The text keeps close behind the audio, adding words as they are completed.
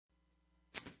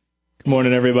Good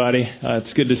morning, everybody.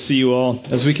 It's good to see you all.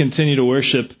 As we continue to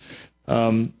worship,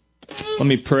 let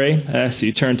me pray. I ask that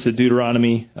you turn to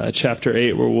Deuteronomy chapter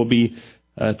 8, where we'll be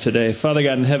today. Father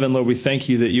God in heaven, Lord, we thank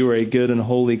you that you are a good and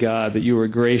holy God, that you are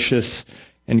gracious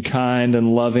and kind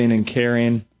and loving and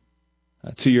caring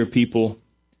to your people.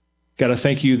 God, I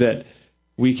thank you that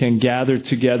we can gather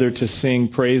together to sing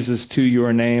praises to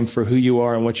your name for who you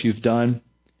are and what you've done.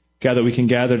 God, that we can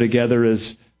gather together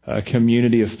as a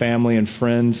community of family and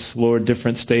friends, Lord,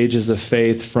 different stages of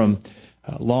faith, from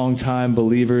long-time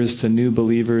believers to new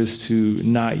believers to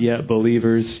not yet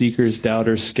believers, seekers,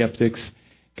 doubters, skeptics.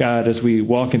 God, as we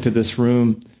walk into this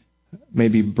room,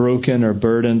 maybe broken or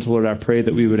burdened, Lord, I pray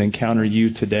that we would encounter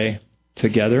you today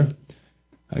together.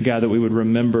 God, that we would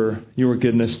remember your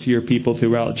goodness to your people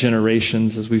throughout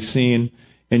generations, as we've seen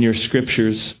in your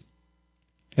scriptures,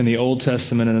 in the Old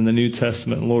Testament and in the New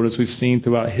Testament, Lord, as we've seen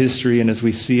throughout history and as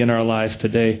we see in our lives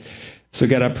today. So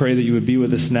God, I pray that you would be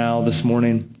with us now this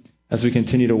morning as we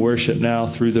continue to worship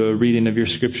now through the reading of your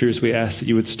scriptures. We ask that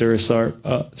you would stir us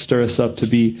up to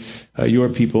be your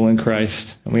people in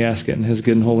Christ. And we ask it in his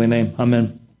good and holy name.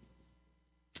 Amen.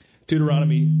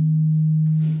 Deuteronomy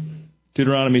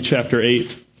chapter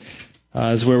 8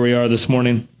 is where we are this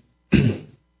morning.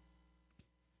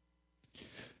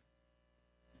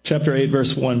 Chapter 8,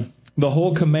 verse 1. The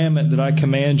whole commandment that I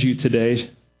command you today...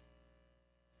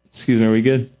 Excuse me, are we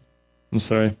good? I'm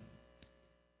sorry.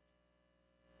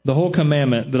 The whole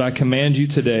commandment that I command you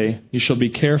today, you shall be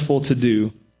careful to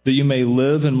do, that you may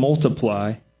live and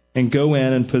multiply, and go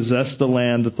in and possess the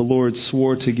land that the Lord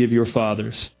swore to give your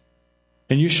fathers.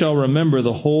 And you shall remember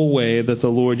the whole way that the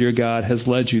Lord your God has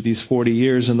led you these 40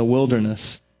 years in the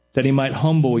wilderness, that he might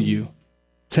humble you,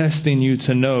 testing you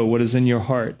to know what is in your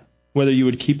heart, whether you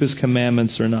would keep his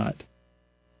commandments or not.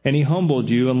 And he humbled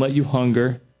you and let you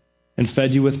hunger, and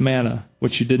fed you with manna,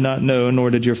 which you did not know, nor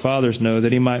did your fathers know,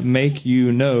 that he might make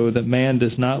you know that man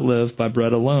does not live by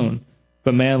bread alone,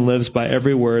 but man lives by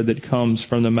every word that comes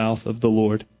from the mouth of the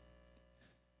Lord.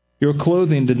 Your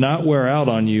clothing did not wear out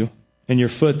on you, and your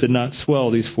foot did not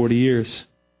swell these 40 years.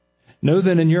 Know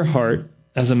then in your heart,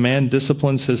 as a man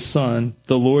disciplines his son,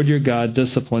 the Lord your God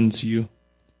disciplines you.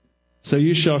 So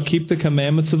you shall keep the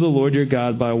commandments of the Lord your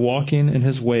God by walking in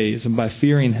his ways and by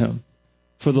fearing him.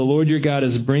 For the Lord your God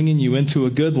is bringing you into a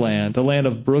good land, a land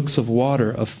of brooks of water,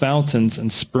 of fountains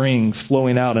and springs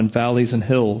flowing out in valleys and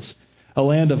hills, a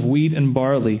land of wheat and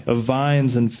barley, of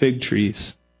vines and fig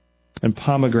trees and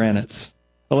pomegranates,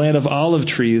 a land of olive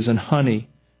trees and honey,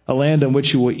 a land in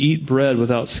which you will eat bread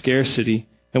without scarcity,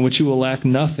 in which you will lack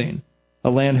nothing, a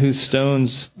land whose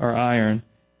stones are iron,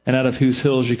 and out of whose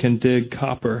hills you can dig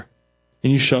copper.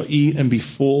 And you shall eat and be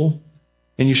full,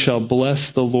 and you shall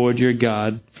bless the Lord your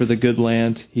God for the good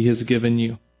land he has given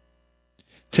you.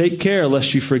 Take care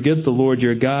lest you forget the Lord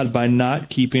your God by not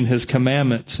keeping his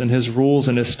commandments and his rules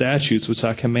and his statutes which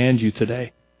I command you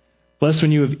today. Lest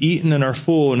when you have eaten and are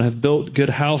full and have built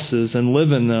good houses and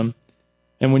live in them,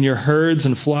 and when your herds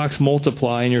and flocks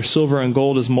multiply, and your silver and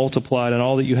gold is multiplied, and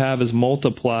all that you have is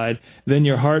multiplied, then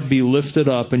your heart be lifted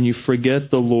up, and you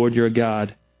forget the Lord your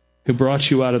God, who brought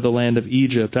you out of the land of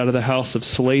Egypt, out of the house of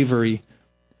slavery,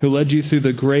 who led you through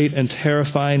the great and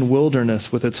terrifying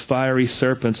wilderness with its fiery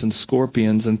serpents and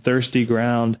scorpions and thirsty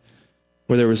ground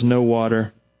where there was no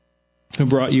water, who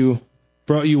brought you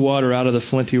water out of the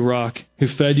flinty rock, who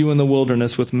fed you in the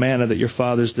wilderness with manna that your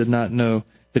fathers did not know,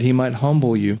 that he might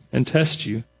humble you and test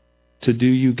you to do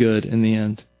you good in the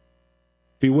end.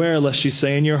 Beware lest you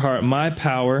say in your heart, my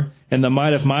power and the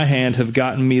might of my hand have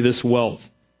gotten me this wealth.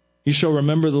 You shall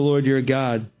remember the Lord your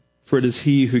God, for it is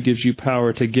he who gives you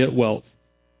power to get wealth,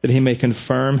 that he may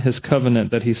confirm his covenant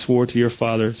that he swore to your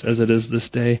fathers, as it is this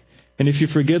day. And if you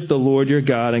forget the Lord your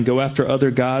God and go after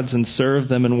other gods and serve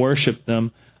them and worship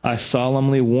them, I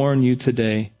solemnly warn you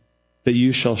today that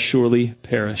you shall surely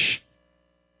perish.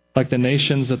 Like the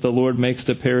nations that the Lord makes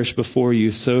to perish before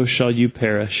you, so shall you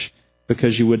perish,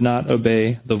 because you would not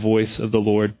obey the voice of the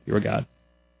Lord your God.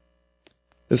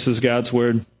 This is God's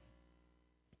word.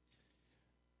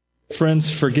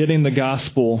 Friends, forgetting the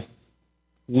gospel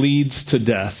leads to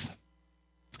death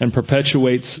and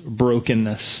perpetuates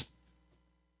brokenness.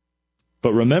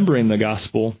 But remembering the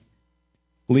gospel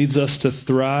leads us to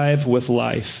thrive with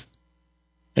life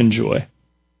and joy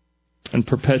and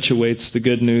perpetuates the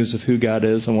good news of who God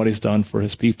is and what he's done for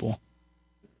his people.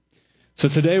 So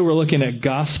today we're looking at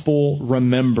gospel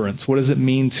remembrance. What does it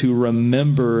mean to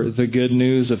remember the good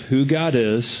news of who God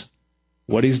is,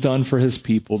 what he's done for his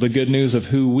people, the good news of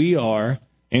who we are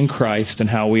in Christ and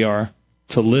how we are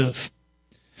to live?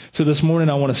 So this morning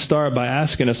I want to start by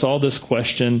asking us all this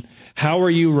question: how are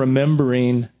you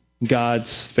remembering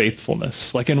God's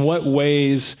faithfulness? Like, in what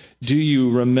ways do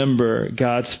you remember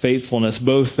God's faithfulness,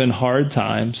 both in hard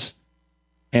times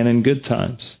and in good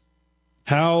times?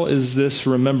 How is this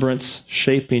remembrance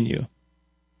shaping you?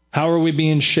 How are we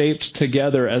being shaped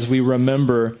together as we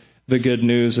remember the good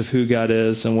news of who God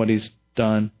is and what He's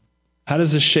done? How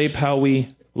does this shape how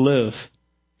we live?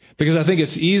 Because I think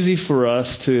it's easy for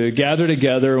us to gather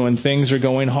together when things are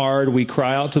going hard. We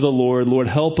cry out to the Lord, Lord,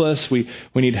 help us. We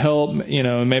need help.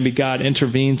 And maybe God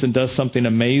intervenes and does something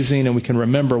amazing, and we can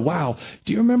remember, wow,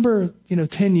 do you remember,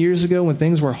 10 years ago when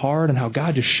things were hard and how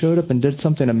God just showed up and did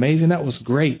something amazing? That was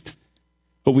great.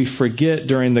 But we forget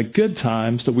during the good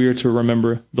times that we are to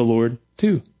remember the Lord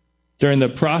too. During the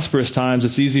prosperous times,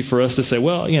 it's easy for us to say,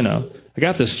 well, I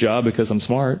got this job because I'm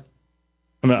smart.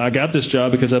 I got this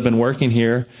job because I've been working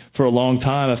here for a long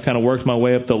time. I've kind of worked my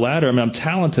way up the ladder. I'm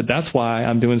talented. That's why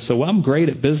I'm doing so well. I'm great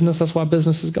at business. That's why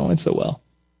business is going so well.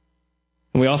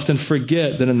 And we often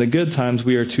forget that in the good times,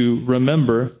 we are to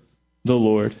remember the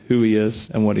Lord, who He is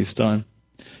and what He's done.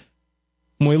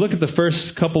 When we look at the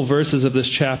first couple verses of this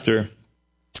chapter,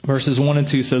 verses 1 and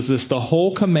 2 says this: the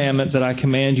whole commandment that I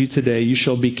command you today, you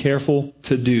shall be careful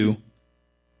to do,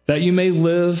 that you may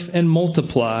live and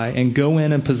multiply and go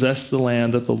in and possess the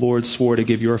land that the Lord swore to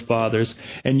give your fathers.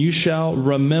 And you shall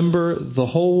remember the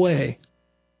whole way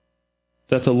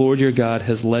that the Lord your God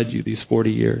has led you these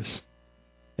 40 years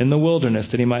in the wilderness,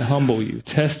 that He might humble you,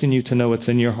 testing you to know what's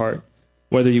in your heart,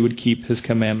 whether you would keep His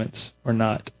commandments or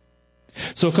not.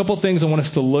 So a couple things I want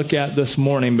us to look at this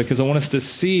morning, because I want us to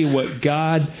see what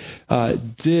God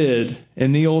did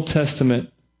in the Old Testament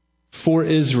for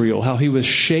Israel, how He was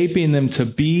shaping them to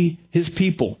be His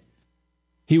people.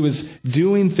 He was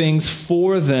doing things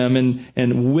for them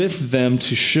and with them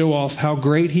to show off how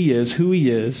great He is, who He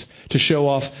is, to show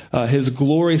off His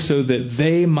glory so that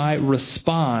they might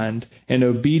respond in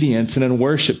obedience and in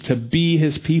worship to be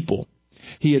His people.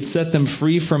 He had set them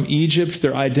free from Egypt.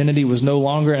 Their identity was no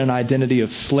longer an identity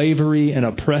of slavery and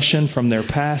oppression from their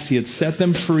past. He had set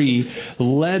them free,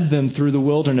 led them through the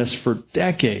wilderness for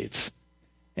decades,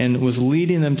 and was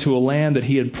leading them to a land that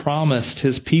He had promised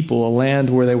His people, a land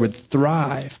where they would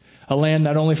thrive, a land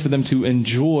not only for them to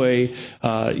enjoy,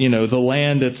 the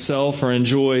land itself or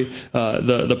enjoy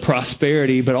the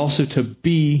prosperity, but also to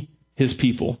be His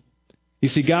people. You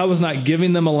see, God was not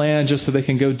giving them a land just so they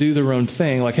can go do their own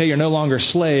thing. Like, hey, you're no longer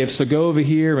slaves, so go over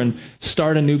here and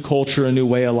start a new culture, a new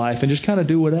way of life, and just kind of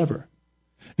do whatever.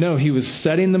 No, He was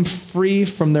setting them free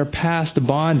from their past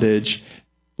bondage,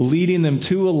 leading them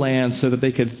to a land so that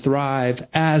they could thrive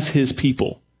as His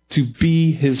people, to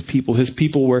be His people. His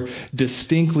people were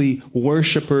distinctly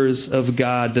worshipers of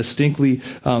God, distinctly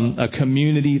a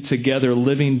community together,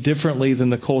 living differently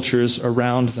than the cultures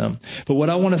around them. But what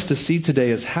I want us to see today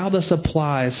is how this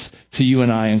applies to you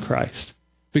and I in Christ.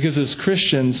 Because as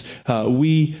Christians,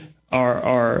 we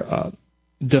are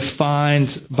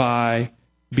defined by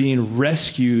being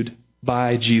rescued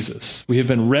by Jesus. We have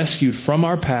been rescued from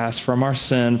our past, from our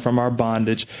sin, from our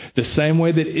bondage. The same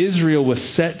way that Israel was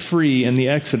set free in the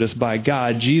Exodus by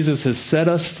God, Jesus has set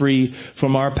us free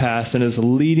from our past and is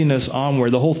leading us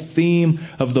onward. The whole theme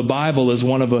of the Bible is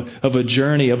one of a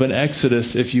journey, of an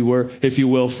exodus, if you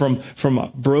will,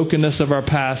 from brokenness of our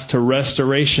past to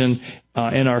restoration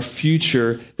in our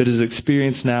future that is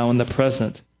experienced now in the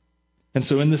present. And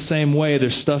so in the same way,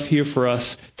 there's stuff here for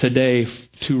us today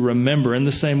to remember. In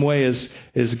the same way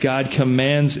as God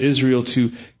commands Israel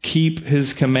to keep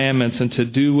His commandments and to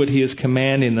do what He is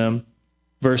commanding them.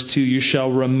 Verse 2, you shall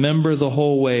remember the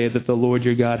whole way that the Lord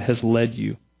your God has led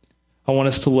you. I want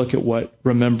us to look at what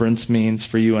remembrance means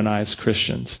for you and I as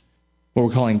Christians. What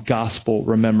we're calling gospel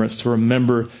remembrance, to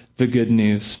remember the good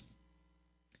news.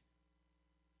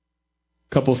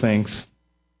 Couple things.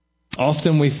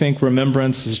 Often we think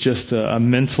remembrance is just a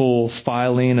mental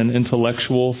filing, an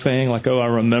intellectual thing, like, oh, I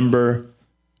remember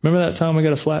that time I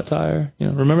got a flat tire?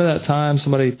 Remember that time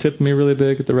somebody tipped me really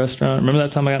big at the restaurant? Remember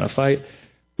that time I got in a fight?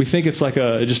 We think it's like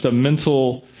just a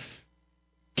mental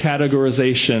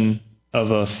categorization of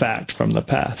a fact from the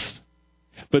past.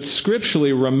 But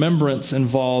scripturally, remembrance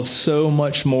involves so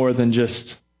much more than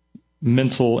just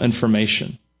mental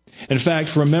information. In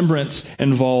fact, remembrance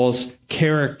involves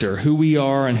character, who we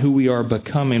are and who we are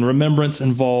becoming. Remembrance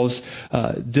involves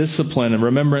discipline, and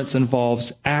remembrance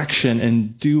involves action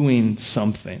and doing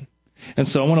something. And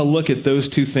so I want to look at those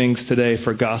two things today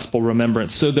for gospel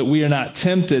remembrance so that we are not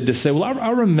tempted to say, well, I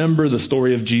remember the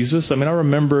story of Jesus. I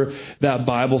remember that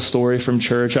Bible story from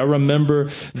church. I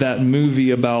remember that movie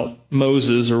about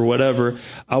Moses or whatever.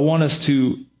 I want us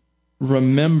to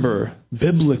remember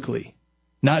biblically,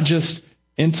 not just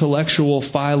intellectual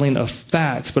filing of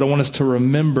facts, but I want us to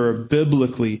remember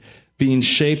biblically being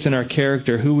shaped in our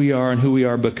character, who we are and who we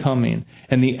are becoming,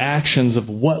 and the actions of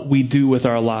what we do with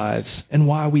our lives and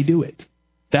why we do it.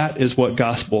 That is what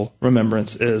gospel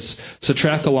remembrance is. So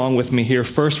track along with me here.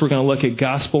 First, we're going to look at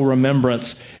gospel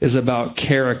remembrance is about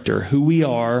character, who we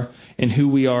are and who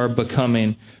we are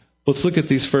becoming. Let's look at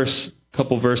these first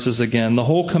couple verses again. The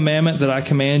whole commandment that I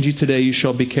command you today, you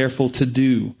shall be careful to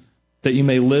do, that you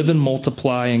may live and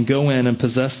multiply and go in and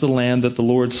possess the land that the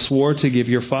Lord swore to give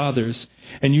your fathers.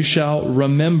 And you shall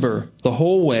remember the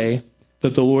whole way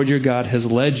that the Lord your God has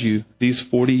led you these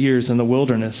 40 years in the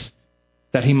wilderness,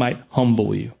 that he might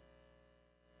humble you,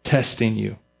 testing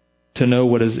you to know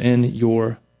what is in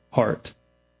your heart,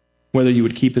 whether you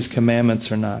would keep his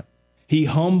commandments or not. He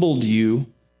humbled you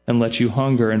and let you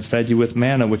hunger and fed you with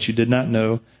manna, which you did not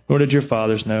know, nor did your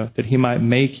fathers know, that he might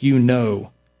make you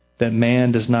know that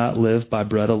man does not live by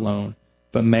bread alone,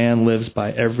 but man lives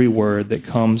by every word that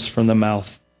comes from the mouth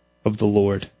of the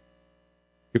Lord.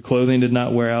 Your clothing did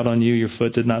not wear out on you, your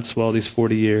foot did not swell these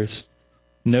 40 years.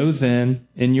 Know then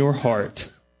in your heart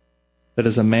that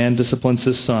as a man disciplines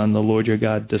his son, the Lord your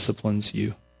God disciplines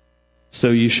you. So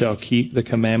you shall keep the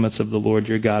commandments of the Lord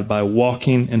your God by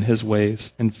walking in his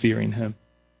ways and fearing him.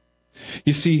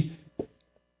 You see,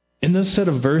 in this set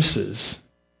of verses,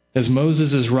 as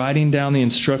Moses is writing down the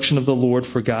instruction of the Lord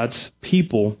for God's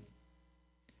people,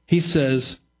 he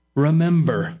says,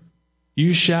 remember.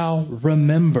 You shall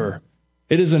remember.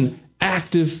 It is an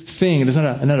active thing. It is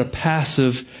not a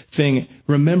passive thing.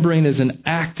 Remembering is an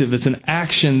active. It's an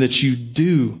action that you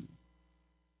do.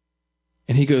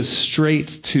 And he goes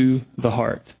straight to the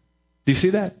heart. Do you see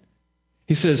that?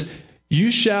 He says, you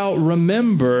shall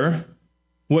remember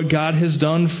what God has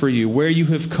done for you, where you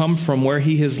have come from, where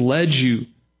he has led you.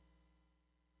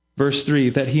 Verse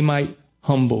 3, that he might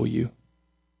humble you.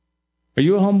 Are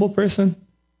you a humble person?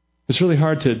 It's really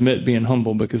hard to admit being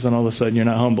humble because then all of a sudden you're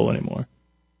not humble anymore.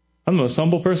 I'm the most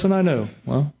humble person I know.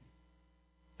 Well,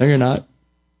 no, you're not.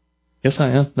 Yes, I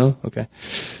am. No? Okay.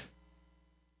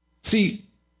 See,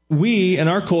 we in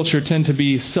our culture tend to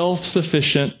be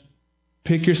self-sufficient,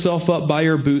 pick yourself up by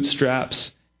your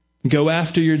bootstraps, go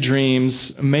after your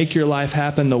dreams, make your life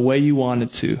happen the way you want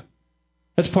it to.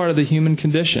 That's part of the human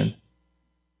condition.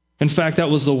 In fact, that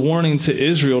was the warning to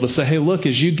Israel to say, hey, look,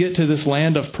 as you get to this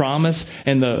land of promise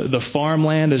and the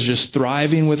farmland is just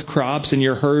thriving with crops and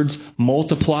your herds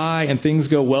multiply and things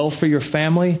go well for your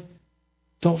family,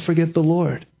 don't forget the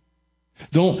Lord.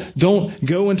 Don't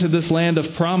go into this land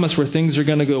of promise where things are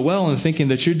going to go well and thinking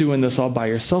that you're doing this all by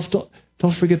yourself.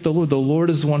 Don't forget the Lord. The Lord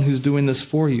is the one who's doing this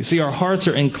for you. See, our hearts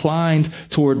are inclined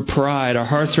toward pride. Our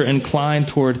hearts are inclined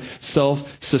toward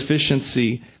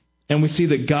self-sufficiency. And we see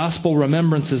that gospel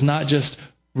remembrance is not just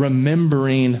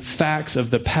remembering facts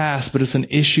of the past, but it's an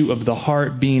issue of the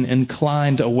heart being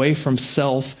inclined away from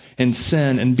self and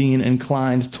sin and being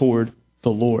inclined toward the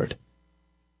Lord.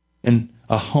 And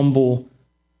a humble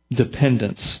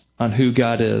dependence on who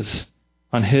God is,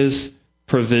 on his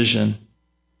provision,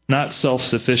 not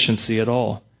self-sufficiency at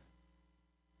all.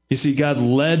 You see, God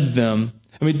led them.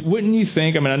 I mean, wouldn't you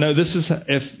think, I know this is,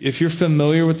 if you're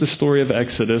familiar with the story of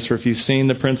Exodus or if you've seen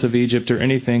The Prince of Egypt or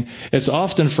anything, it's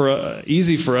often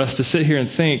easy for us to sit here and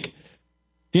think,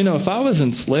 if I was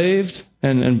enslaved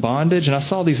and in bondage and I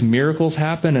saw these miracles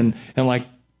happen and like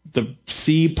the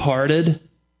sea parted,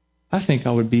 I think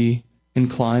I would be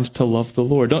inclined to love the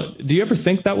Lord. Do you ever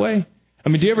think that way?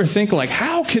 Do you ever think like,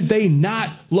 how could they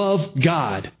not love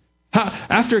God?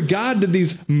 After God did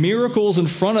these miracles in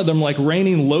front of them, like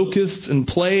raining locusts and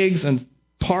plagues and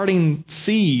parting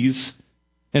seas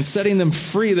and setting them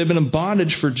free, they've been in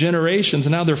bondage for generations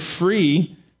and now they're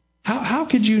free. How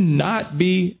could you not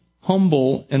be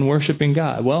humble in worshiping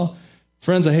God? Well,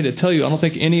 friends, I hate to tell you, I don't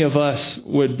think any of us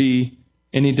would be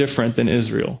any different than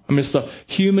Israel. It's the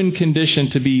human condition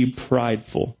to be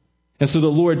prideful. And so the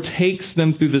Lord takes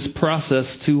them through this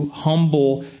process to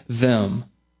humble them,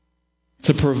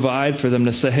 to provide for them,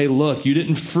 to say, hey, look, you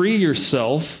didn't free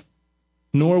yourself,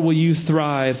 nor will you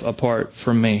thrive apart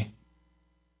from me.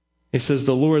 He says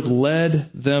the Lord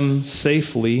led them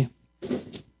safely.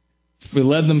 We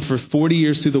led them for 40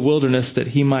 years through the wilderness that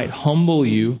he might humble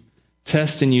you,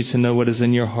 testing you to know what is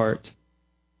in your heart,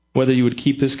 whether you would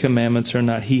keep his commandments or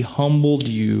not. He humbled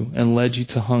you and led you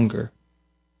to hunger,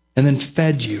 and then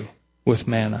fed you with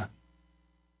manna,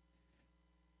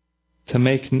 to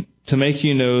make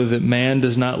you know that man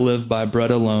does not live by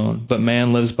bread alone, but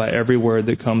man lives by every word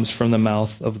that comes from the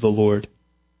mouth of the Lord.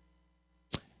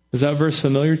 Is that verse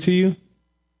familiar to you?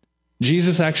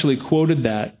 Jesus actually quoted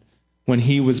that when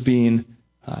he was being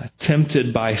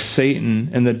tempted by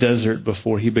Satan in the desert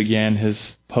before he began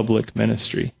his public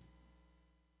ministry.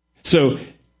 So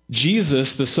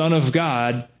Jesus, the Son of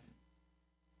God,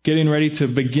 getting ready to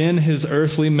begin his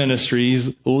earthly ministry. He's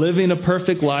living a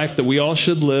perfect life that we all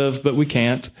should live, but we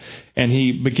can't. And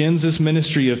he begins this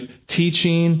ministry of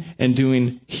teaching and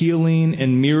doing healing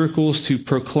and miracles to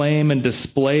proclaim and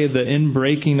display the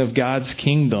inbreaking of God's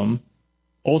kingdom.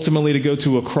 Ultimately to go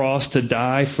to a cross to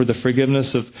die for the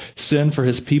forgiveness of sin for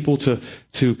his people,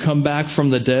 to come back from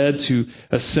the dead, to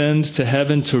ascend to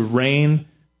heaven, to reign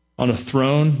on a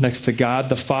throne next to God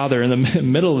the Father. In the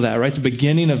middle of that, right, the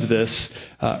beginning of this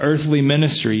earthly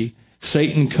ministry,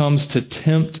 Satan comes to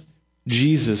tempt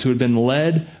Jesus, who had been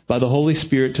led by the Holy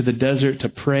Spirit to the desert to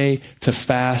pray, to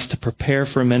fast, to prepare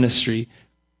for ministry.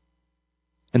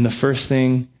 And the first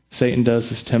thing Satan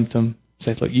does is tempt him.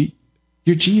 Say, look,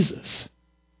 you're Jesus.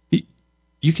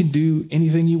 You can do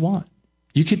anything you want.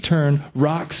 You could turn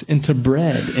rocks into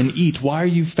bread and eat. Why are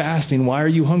you fasting? Why are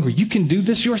you hungry? You can do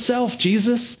this yourself,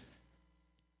 Jesus.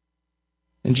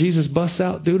 And Jesus busts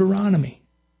out Deuteronomy,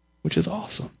 which is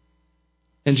awesome.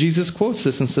 And Jesus quotes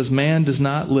this and says, man does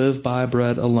not live by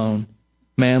bread alone.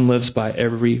 Man lives by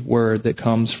every word that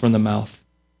comes from the mouth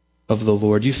of the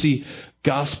Lord. You see,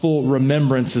 gospel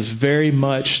remembrance is very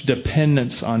much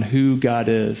dependence on who God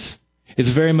is. It's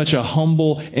very much a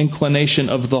humble inclination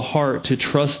of the heart to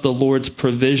trust the Lord's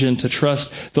provision, to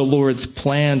trust the Lord's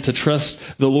plan, to trust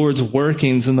the Lord's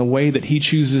workings in the way that he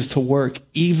chooses to work,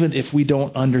 even if we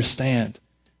don't understand.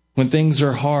 When things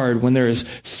are hard, when there is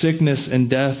sickness and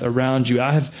death around you,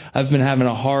 I've been having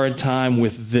a hard time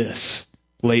with this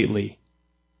lately.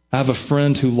 I have a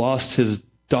friend who lost his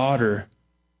daughter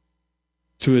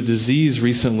to a disease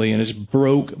recently, and it just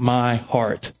broke my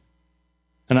heart.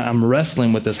 And I'm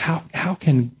wrestling with this. How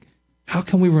can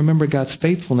we remember God's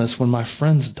faithfulness when my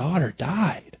friend's daughter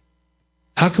died?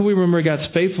 How can we remember God's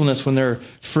faithfulness when there are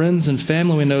friends and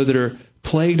family we know that are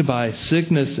plagued by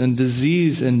sickness and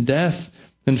disease and death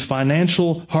and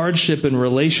financial hardship and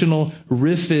relational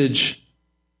riffage?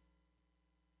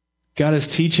 God is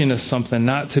teaching us something,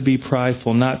 not to be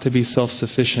prideful, not to be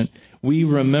self-sufficient. We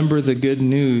remember the good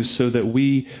news so that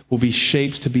we will be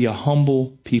shaped to be a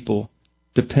humble people,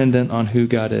 dependent on who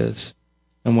God is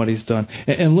and what he's done.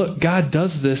 And look, God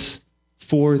does this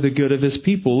for the good of his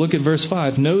people. Look at verse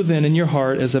 5. Know then in your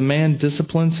heart, as a man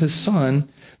disciplines his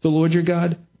son, the Lord your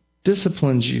God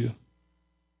disciplines you.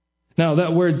 Now,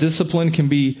 that word discipline can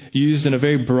be used in a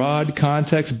very broad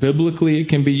context. Biblically, it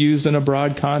can be used in a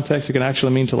broad context. It can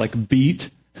actually mean to like beat.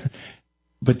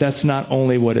 But that's not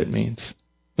only what it means.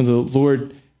 The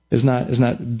Lord is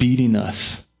not beating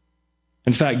us.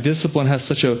 In fact, discipline has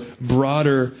such a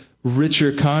broader,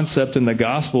 richer concept in the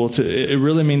gospel. It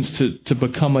really means to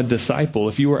become a disciple.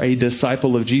 If you are a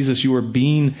disciple of Jesus, you are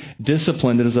being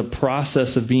disciplined. It is a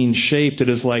process of being shaped. It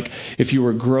is like if you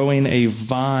were growing a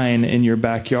vine in your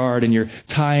backyard and you're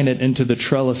tying it into the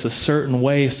trellis a certain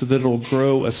way so that it'll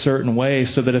grow a certain way,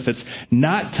 so that if it's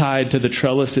not tied to the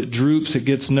trellis, it droops, it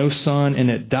gets no sun,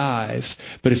 and it dies.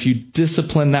 But if you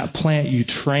discipline that plant, you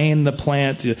train the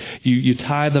plant, you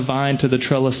tie the vine to the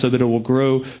trellis so that it will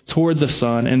grow toward the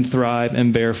sun and thrive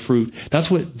and bear fruit.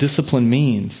 That's what discipline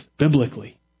means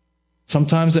biblically.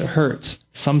 Sometimes it hurts.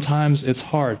 Sometimes it's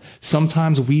hard.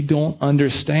 Sometimes we don't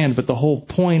understand. But the whole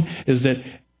point is that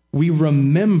we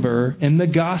remember in the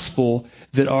gospel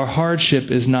that our hardship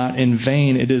is not in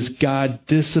vain. It is God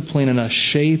disciplining us,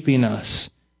 shaping us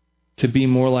to be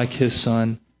more like his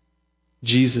son,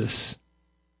 Jesus.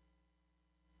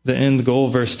 The end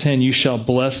goal, verse 10, you shall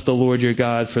bless the Lord your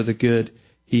God for the good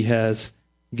he has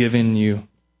given you.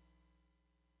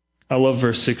 I love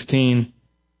verse 16.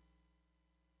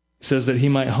 It says that he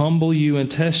might humble you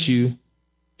and test you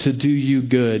to do you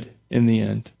good in the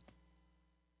end.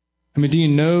 I mean, do you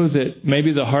know that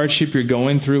maybe the hardship you're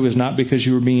going through is not because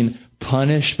you were being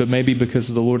punished, but maybe because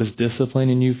the Lord is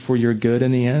disciplining you for your good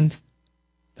in the end?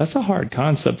 That's a hard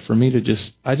concept for me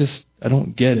to I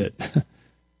don't get it.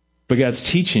 But God's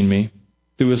teaching me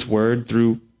through his word,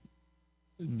 through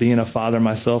being a father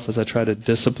myself, as I try to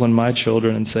discipline my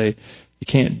children and say, you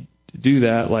can't do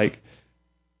that. Like,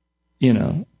 you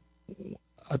know,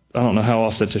 I don't know how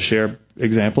often to share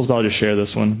examples, but I'll just share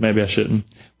this one. Maybe I shouldn't.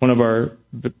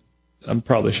 I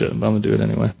probably shouldn't, but I'm going to do it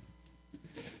anyway.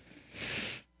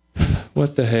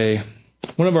 What the hey?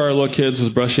 One of our little kids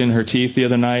was brushing her teeth the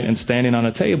other night and standing on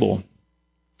a table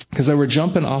because they were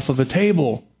jumping off of a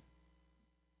table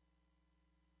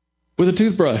with a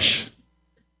toothbrush.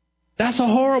 That's a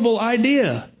horrible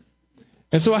idea.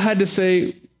 And so I had to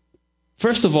say,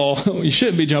 first of all, you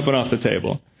shouldn't be jumping off the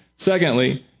table.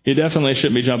 Secondly, you definitely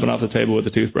shouldn't be jumping off the table with a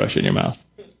toothbrush in your mouth.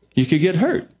 You could get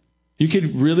hurt. You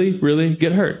could really, really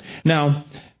get hurt. Now,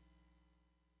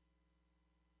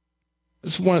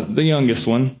 it's the youngest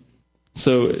one.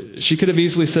 So she could have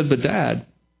easily said, but Dad,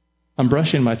 I'm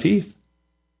brushing my teeth.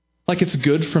 Like, it's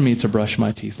good for me to brush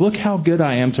my teeth. Look how good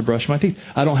I am to brush my teeth.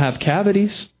 I don't have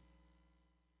cavities.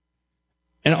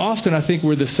 And often I think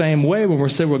we're the same way when we're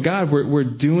saying, well, God, we're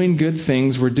doing good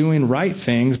things, we're doing right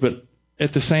things, but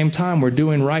at the same time, we're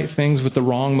doing right things with the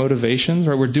wrong motivations,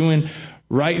 right? We're doing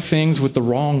right things with the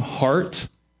wrong heart.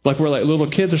 Like we're like little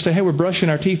kids are saying, hey, we're brushing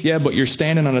our teeth. Yeah, but you're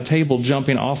standing on a table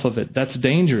jumping off of it. That's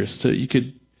dangerous. You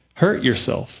could hurt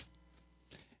yourself.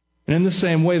 And in the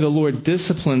same way, the Lord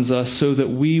disciplines us so that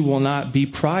we will not be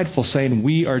prideful, saying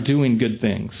we are doing good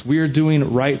things. We are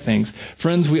doing right things.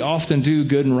 Friends, we often do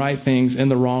good and right things in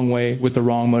the wrong way with the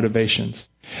wrong motivations.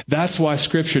 That's why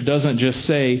Scripture doesn't just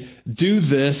say, do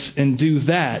this and do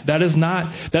that.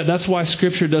 That's why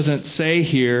Scripture doesn't say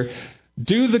here,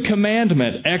 do the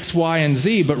commandment X, Y, and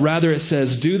Z, but rather it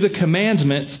says, do the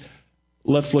commandments,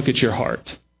 let's look at your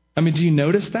heart. I mean, do you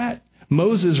notice that?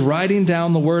 Moses, writing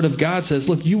down the Word of God, says,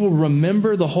 look, you will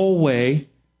remember the whole way.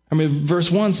 I mean,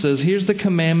 verse 1 says, here's the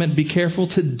commandment, be careful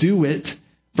to do it.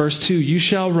 Verse 2, you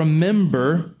shall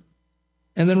remember.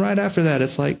 And then right after that,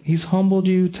 it's like, He's humbled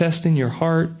you, testing your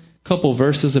heart. A couple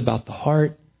verses about the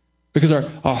heart. Because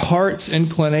our heart's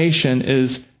inclination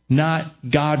is not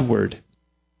Godward.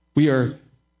 We are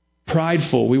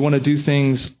prideful. We want to do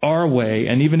things our way.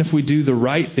 And even if we do the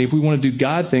right thing, if we want to do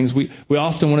God things, we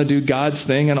often want to do God's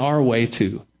thing in our way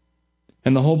too.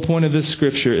 And the whole point of this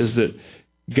scripture is that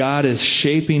God is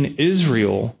shaping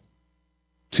Israel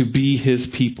to be His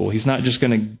people. He's not just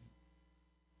going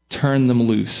to turn them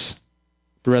loose,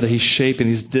 but rather He's shaping,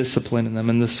 He's disciplining them.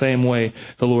 In the same way,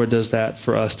 the Lord does that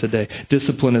for us today.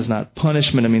 Discipline is not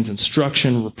punishment. It means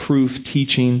instruction, reproof,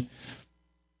 teaching.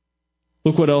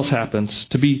 Look what else happens.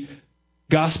 To be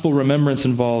gospel remembrance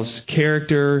involves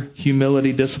character,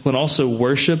 humility, discipline, also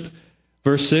worship.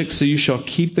 Verse 6, so you shall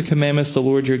keep the commandments of the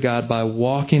Lord your God by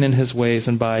walking in His ways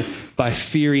and by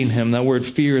fearing Him. That word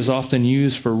fear is often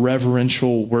used for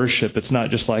reverential worship. It's not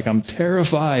just like I'm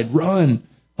terrified, run,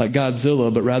 like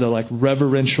Godzilla, but rather like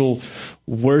reverential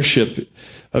worship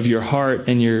of your heart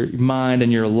and your mind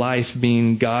and your life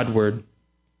being Godward.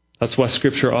 That's why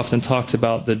Scripture often talks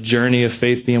about the journey of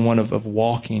faith being one of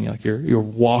walking. Like you're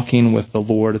walking with the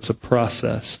Lord. It's a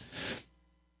process.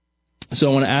 So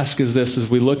I want to ask is this, as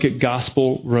we look at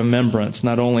gospel remembrance,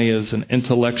 not only as an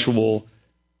intellectual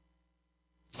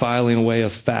filing away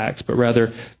of facts, but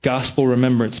rather gospel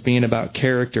remembrance being about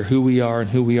character, who we are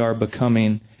and who we are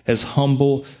becoming as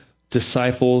humble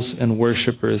disciples and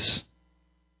worshipers.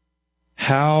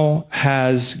 How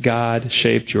has God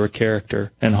shaped your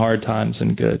character in hard times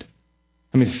and good?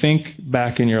 I mean, think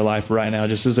back in your life right now.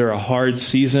 Just is there a hard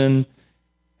season?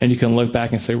 And you can look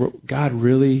back and say, well, God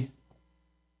really,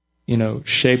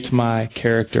 shaped my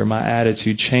character, my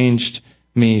attitude, changed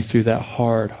me through that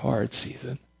hard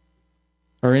season.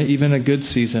 Or even a good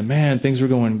season. Man, things were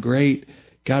going great.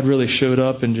 God really showed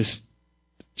up and just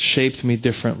shaped me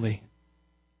differently.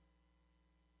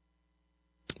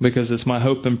 Because it's my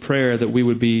hope and prayer that we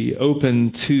would be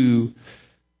open to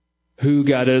who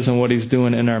God is and what He's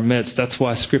doing in our midst. That's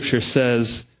why Scripture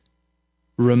says,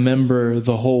 remember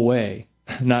the whole way.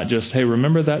 Not just, hey,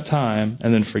 remember that time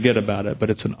and then forget about it. But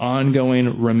it's an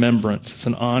ongoing remembrance. It's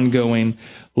an ongoing,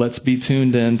 let's be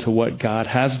tuned in to what God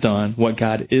has done, what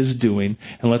God is doing,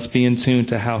 and let's be in tune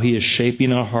to how He is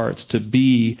shaping our hearts to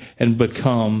be and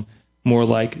become more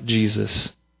like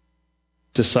Jesus.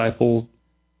 Disciple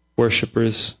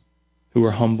worshipers who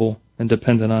are humble and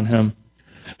dependent on Him.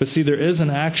 But see, there is an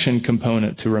action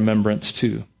component to remembrance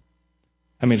too.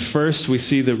 I mean, first we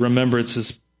see that remembrance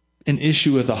is an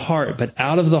issue of the heart, but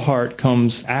out of the heart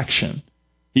comes action.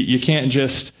 You can't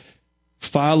just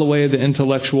file away the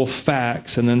intellectual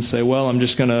facts and then say, well, I'm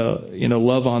just going to,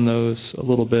 love on those a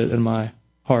little bit in my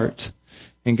heart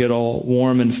and get all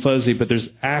warm and fuzzy, but there's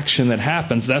action that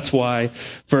happens. That's why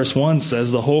verse 1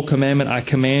 says, the whole commandment I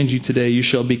command you today, you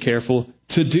shall be careful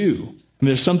to do. I mean,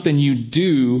 there's something you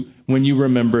do when you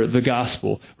remember the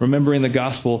gospel. Remembering the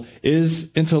gospel is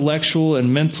intellectual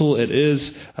and mental. It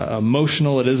is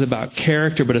emotional. It is about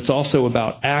character, but it's also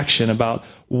about action, about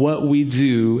what we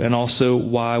do and also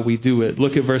why we do it.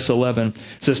 Look at verse 11.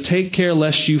 It says, take care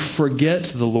lest you forget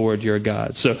the Lord your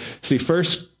God. So see,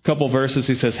 first couple verses,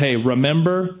 he says, hey,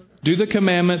 remember, do the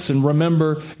commandments and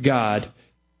remember God.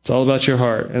 It's all about your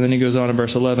heart. And then he goes on in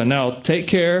verse 11. Now, take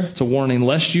care, it's a warning,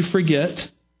 lest you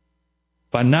forget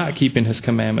by not keeping His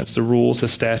commandments, the rules, the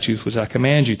statutes, which I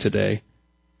command you today.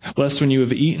 Lest when you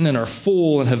have eaten and are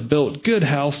full and have built good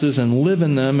houses and live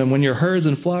in them, and when your herds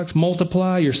and flocks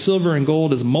multiply, your silver and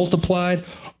gold is multiplied,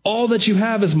 all that you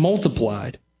have is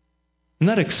multiplied. Isn't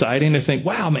that exciting to think,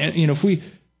 wow, man,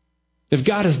 if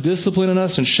God is disciplining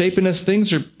us and shaping us,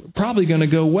 things are probably going to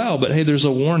go well. But hey, there's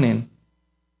a warning.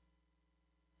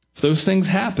 If those things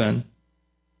happen,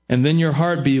 and then your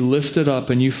heart be lifted up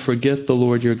and you forget the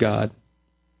Lord your God,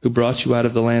 who brought you out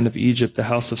of the land of Egypt, the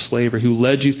house of slavery, who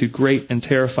led you through great and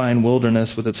terrifying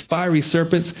wilderness with its fiery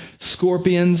serpents,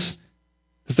 scorpions,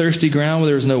 the thirsty ground where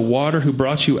there was no water, who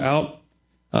brought you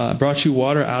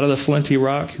water out of the flinty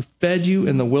rock, who fed you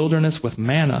in the wilderness with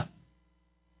manna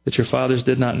that your fathers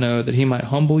did not know, that he might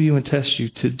humble you and test you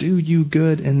to do you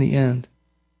good in the end.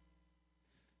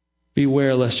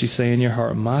 Beware lest you say in your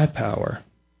heart, my power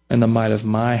and the might of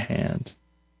my hand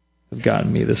have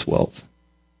gotten me this wealth.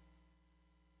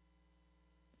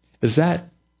 Is that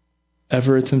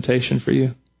ever a temptation for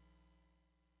you?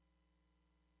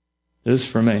 It is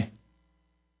for me.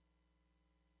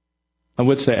 I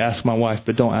would say ask my wife,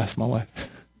 but don't ask my wife.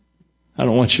 I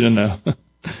don't want you to know.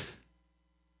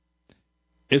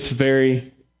 It's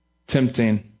very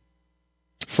tempting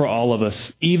for all of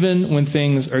us, even when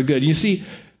things are good. You see,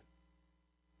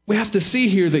 we have to see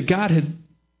here that God had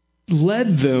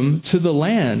led them to the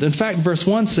land. In fact, verse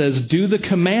 1 says, do the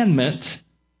commandment,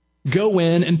 go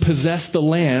in and possess the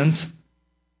lands,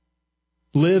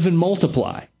 live and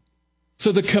multiply.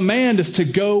 So the command is to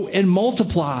go and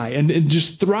multiply and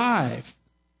just thrive.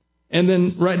 And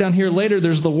then right down here later,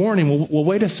 there's the warning. Well,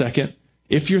 wait a second.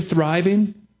 If you're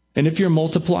thriving and if you're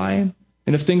multiplying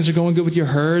and if things are going good with your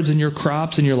herds and your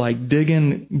crops and you're like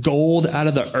digging gold out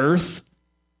of the earth,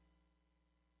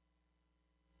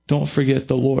 don't forget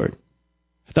the Lord.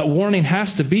 That warning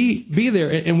has to be there.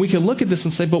 And we can look at this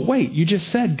and say, but wait, you just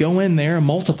said go in there and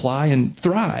multiply and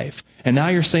thrive. And now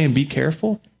you're saying be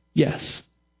careful? Yes.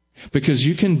 Because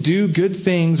you can do good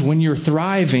things when you're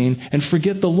thriving and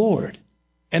forget the Lord.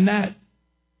 And that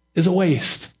is a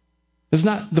waste. It's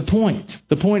not the point.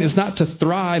 The point is not to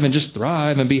thrive and just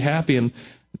thrive and be happy and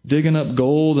digging up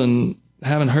gold and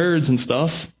having herds and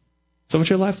stuff. Is that what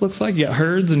your life looks like? You got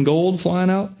herds and gold flying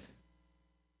out?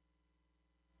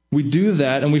 We do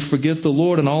that and we forget the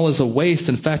Lord and all is a waste.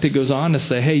 In fact, it goes on to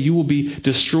say, hey, you will be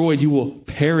destroyed. You will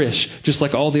perish just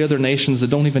like all the other nations that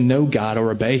don't even know God or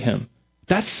obey him.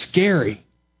 That's scary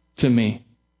to me.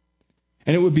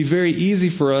 And it would be very easy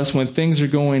for us when things are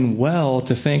going well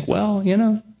to think, well,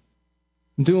 I'm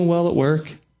doing well at work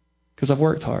because I've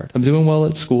worked hard. I'm doing well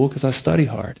at school because I study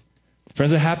hard.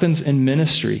 Friends, it happens in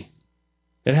ministry.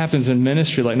 It happens in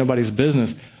ministry like nobody's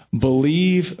business.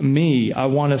 Believe me, I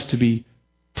want us to be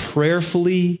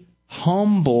prayerfully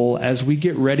humble as we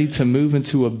get ready to move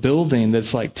into a building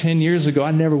that's like 10 years ago.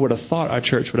 I never would have thought our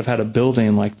church would have had a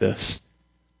building like this.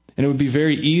 And it would be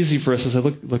very easy for us to say,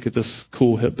 look at this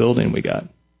cool hip building we got,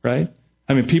 right?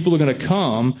 I mean, people are going to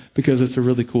come because it's a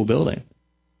really cool building,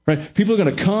 right? People are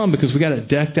going to come because we got it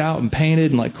decked out and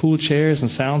painted and like cool chairs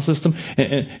and sound system.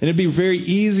 And it'd be very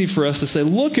easy for us to say,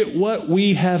 look at what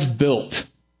we have built,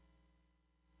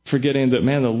 forgetting that,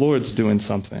 man, the Lord's doing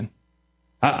something.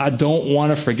 I don't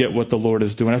want to forget what the Lord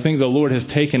is doing. I think the Lord has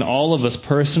taken all of us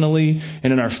personally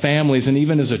and in our families and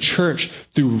even as a church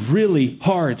through really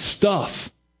hard stuff.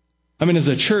 I mean, as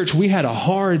a church, we had a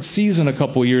hard season a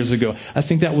couple years ago. I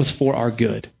think that was for our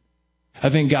good. I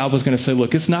think God was going to say,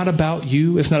 look, it's not about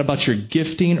you. It's not about your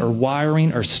gifting or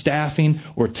wiring or staffing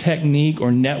or technique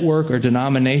or network or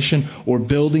denomination or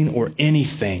building or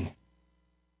anything.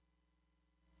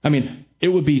 I mean, it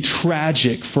would be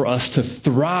tragic for us to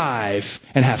thrive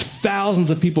and have thousands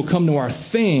of people come to our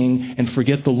thing and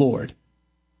forget the Lord.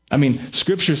 I mean,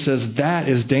 Scripture says that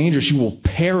is dangerous. You will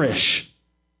perish.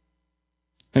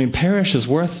 I mean, perish is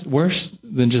worse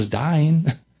than just dying.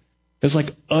 It's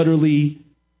like utterly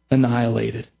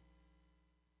annihilated.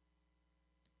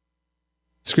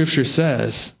 Scripture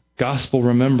says gospel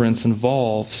remembrance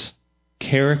involves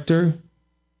character,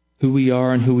 who we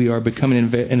are and who we are becoming,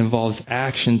 and involves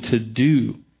action to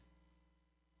do.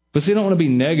 But see, I don't want to be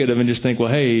negative and just think, well,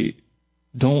 hey,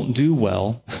 don't do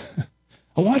well.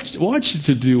 I want you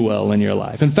to do well in your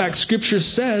life. In fact, Scripture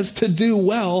says to do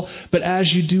well, but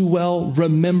as you do well,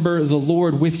 remember the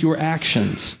Lord with your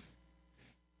actions.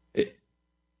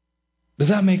 Does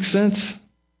that make sense?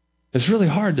 It's really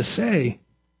hard to say.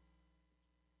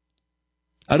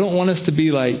 I don't want us to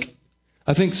be like,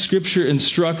 I think Scripture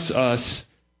instructs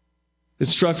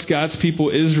God's people,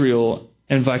 Israel,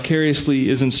 and vicariously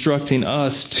is instructing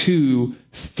us to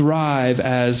thrive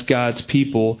as God's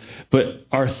people. But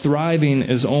our thriving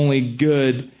is only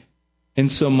good in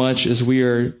so much as we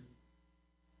are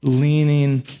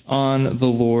leaning on the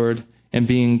Lord and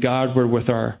being Godward with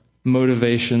our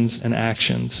motivations and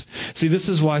actions. See, this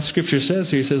is why Scripture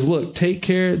says here, he says, look, take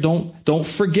care, don't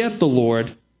forget the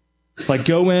Lord. Like,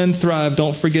 go in, thrive,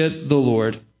 don't forget the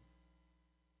Lord.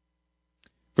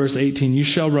 Verse 18, you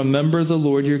shall remember the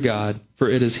Lord your God, for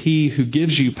it is He who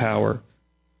gives you power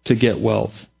to get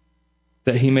wealth,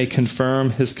 that He may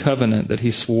confirm His covenant that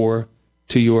He swore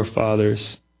to your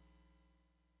fathers,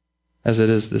 as it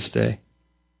is this day.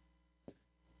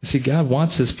 You see, God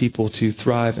wants His people to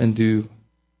thrive and do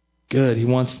good. He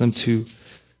wants them to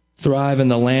thrive in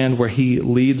the land where He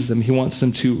leads them. He wants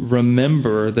them to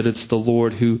remember that it's the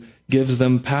Lord who gives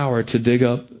them power to dig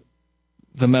up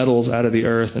the metals out of the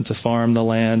earth and to farm the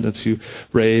land and to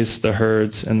raise the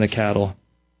herds and the cattle.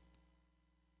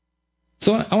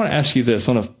 So I want to ask you this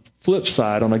on a flip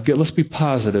side, let's be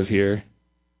positive here.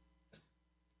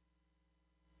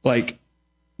 Like,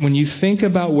 when you think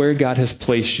about where God has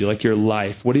placed you, like your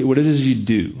life, what it is you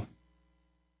do,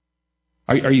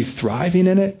 are you thriving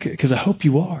in it? Because I hope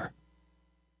you are.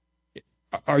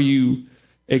 Are you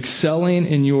excelling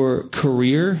in your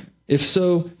career? If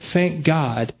so, thank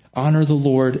God. Honor the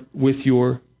Lord with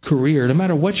your career, no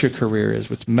matter what your career is,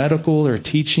 whether it's medical or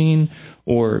teaching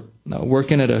or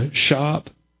working at a shop.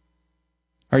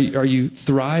 Are you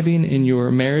thriving in your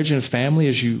marriage and family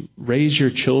as you raise your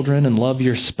children and love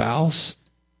your spouse?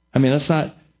 I mean, that's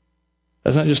not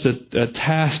just a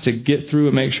task to get through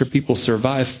and make sure people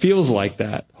survive. It feels like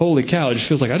that. Holy cow, it just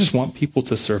feels like I just want people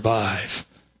to survive.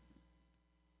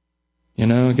 You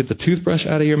know, get the toothbrush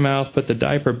out of your mouth, put the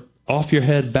diaper off your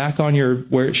head, back on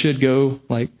where it should go.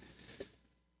 Like,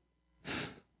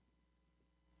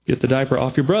 get the diaper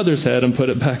off your brother's head and put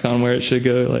it back on where it should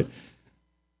go. Like,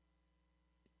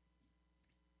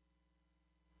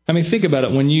 I mean, think about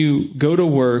it. When you go to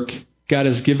work, God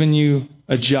has given you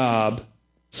a job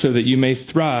so that you may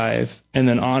thrive and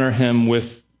then honor Him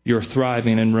with your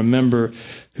thriving and remember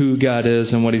who God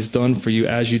is and what He's done for you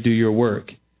as you do your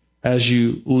work, as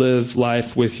you live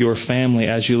life with your family,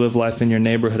 as you live life in your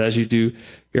neighborhood, as you do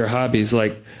your hobbies.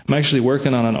 Like, I'm actually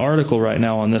working on an article right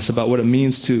now on this about what it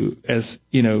means to, as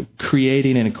you know,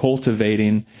 creating and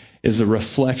cultivating is a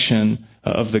reflection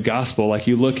of the gospel. Like,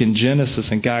 you look in Genesis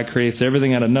and God creates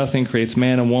everything out of nothing, creates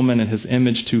man and woman in His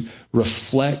image to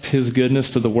reflect His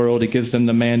goodness to the world. He gives them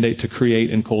the mandate to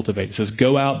create and cultivate. He says,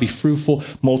 go out, be fruitful,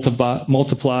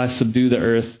 multiply, subdue the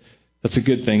earth. That's a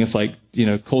good thing. It's like, you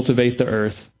know, cultivate the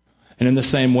earth. And in the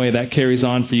same way, that carries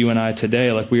on for you and I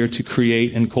today. Like, we are to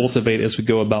create and cultivate as we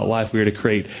go about life. We are to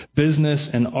create business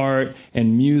and art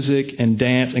and music and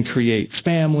dance and create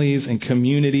families and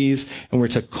communities. And we're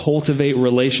to cultivate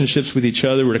relationships with each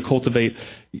other. We're to cultivate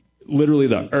literally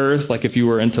the earth. Like, if you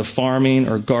were into farming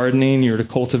or gardening, you're to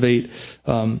cultivate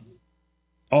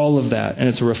all of that. And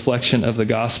it's a reflection of the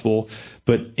gospel.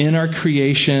 But in our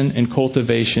creation and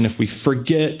cultivation, if we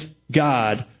forget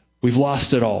God, we've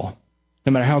lost it all.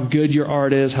 No matter how good your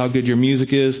art is, how good your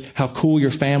music is, how cool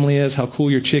your family is, how cool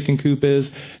your chicken coop is,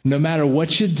 no matter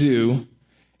what you do,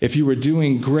 if you were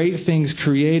doing great things,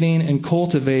 creating and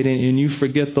cultivating, and you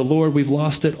forget the Lord, we've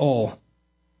lost it all.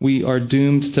 We are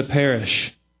doomed to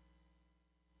perish.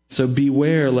 So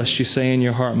beware lest you say in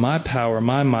your heart, my power,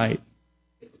 my might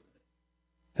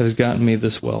has gotten me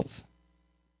this wealth.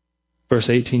 Verse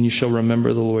 18, you shall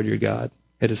remember the Lord your God.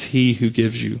 It is He who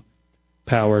gives you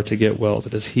power to get wealth.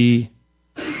 It is He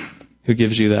who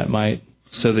gives you that might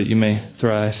so that you may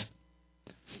thrive.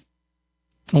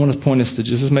 I want to point us to,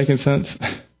 is this making sense?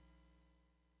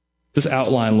 This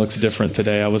outline looks different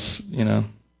today.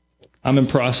 I'm in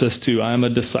process too. I'm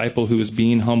a disciple who is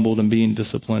being humbled and being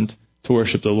disciplined to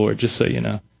worship the Lord, just so you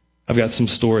know. I've got some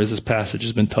stories. This passage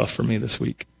has been tough for me this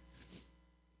week.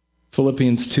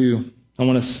 Philippians 2. I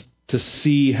want us to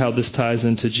see how this ties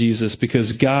into Jesus,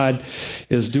 because God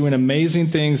is doing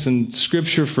amazing things in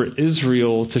Scripture for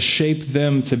Israel to shape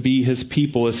them to be His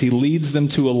people as He leads them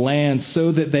to a land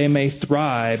so that they may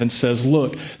thrive, and says,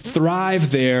 look,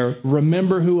 thrive there.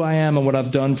 Remember who I am and what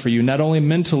I've done for you. Not only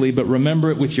mentally, but remember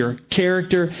it with your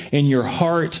character and your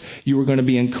heart. You are going to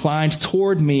be inclined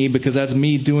toward me because that's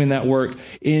me doing that work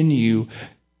in you.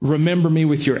 Remember me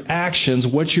with your actions,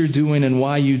 what you're doing and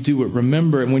why you do it.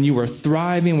 Remember it when you were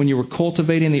thriving, when you were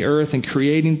cultivating the earth and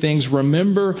creating things.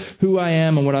 Remember who I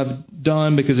am and what I've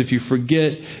done, because if you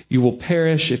forget, you will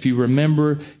perish. If you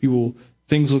remember,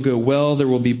 things will go well. There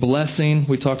will be blessing.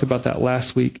 We talked about that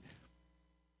last week.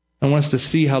 I want us to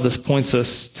see how this points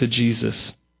us to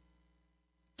Jesus.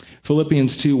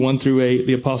 Philippians 2, 1-8,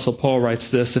 the Apostle Paul writes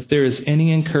this: if there is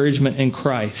any encouragement in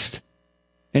Christ,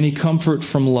 any comfort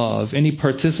from love, any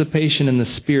participation in the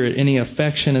Spirit, any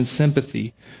affection and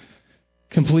sympathy,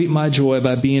 Complete my joy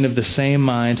by being of the same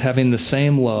mind, having the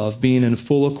same love, being in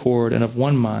full accord and of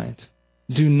one mind.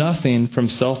 Do nothing from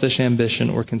selfish ambition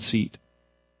or conceit,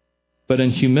 but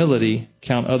in humility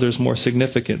count others more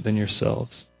significant than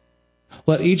yourselves.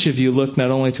 Let each of you look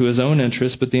not only to his own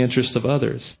interest, but the interest of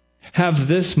others. Have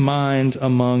this mind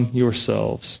among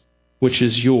yourselves, which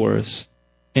is yours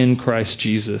in Christ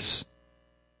Jesus,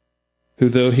 who,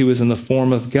 though he was in the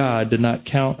form of God, did not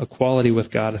count equality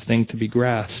with God a thing to be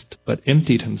grasped, but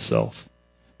emptied himself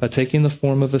by taking the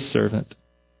form of a servant,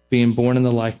 being born in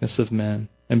the likeness of men,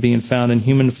 and being found in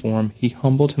human form, he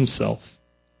humbled himself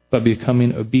by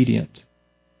becoming obedient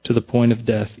to the point of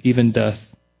death, even death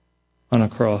on a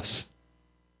cross.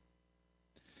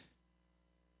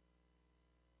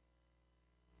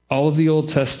 All of the Old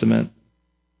Testament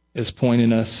is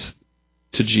pointing us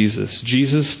to Jesus.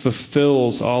 Jesus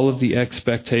fulfills all of the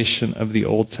expectation of the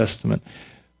Old Testament.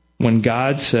 When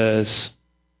God says,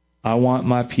 I want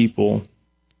my people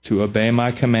to obey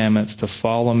my commandments, to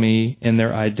follow me in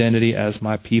their identity as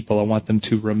my people. I want them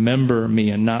to remember me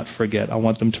and not forget. I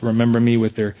want them to remember me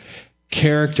with their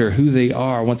character, who they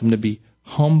are. I want them to be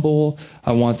humble.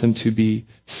 I want them to be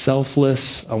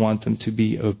selfless. I want them to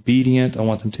be obedient. I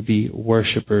want them to be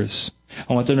worshipers.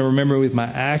 I want them to remember with my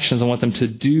actions. I want them to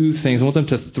do things. I want them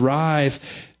to thrive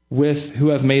with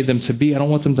who I've made them to be. I don't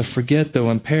want them to forget,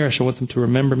 though, and perish. I want them to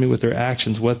remember me with their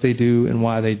actions, what they do and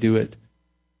why they do it,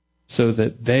 so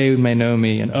that they may know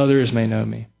me and others may know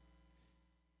me.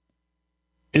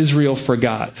 Israel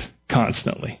forgot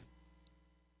constantly.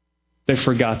 They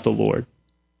forgot the Lord.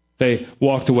 They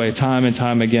walked away time and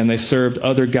time again. They served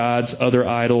other gods, other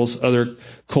idols, other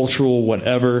cultural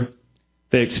whatever.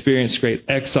 They experienced great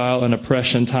exile and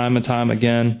oppression time and time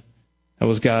again. That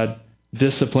was God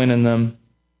disciplining them.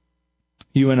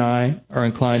 You and I are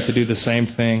inclined to do the same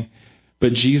thing.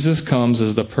 But Jesus comes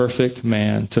as the perfect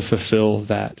man to fulfill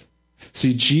that.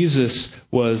 See, Jesus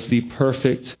was the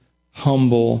perfect,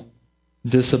 humble,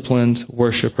 disciplined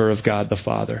worshiper of God the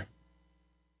Father.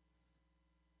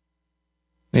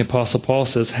 The Apostle Paul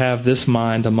says, have this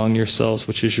mind among yourselves,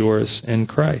 which is yours in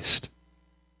Christ.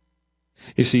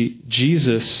 You see,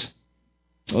 Jesus,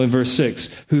 in verse 6,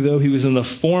 who though he was in the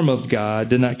form of God,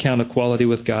 did not count equality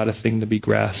with God a thing to be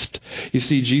grasped. You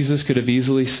see, Jesus could have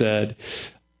easily said,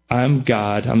 I'm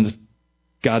God. I'm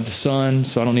God the Son,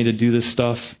 so I don't need to do this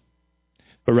stuff.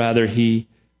 But rather, he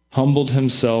humbled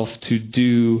himself to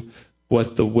do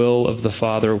what the will of the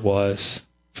Father was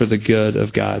for the good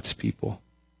of God's people.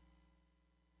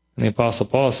 And the Apostle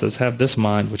Paul says, have this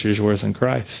mind which is yours in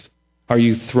Christ. Are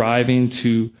you thriving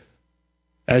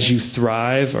as you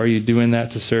thrive, are you doing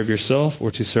that to serve yourself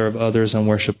or to serve others and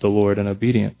worship the Lord in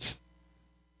obedience?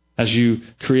 As you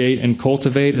create and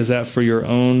cultivate, is that for your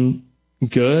own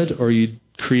good, or are you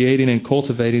creating and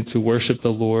cultivating to worship the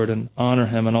Lord and honor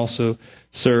Him and also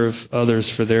serve others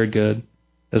for their good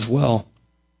as well?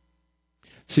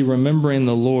 See, remembering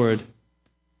the Lord,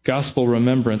 gospel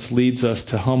remembrance leads us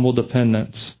to humble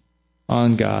dependence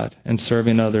on God and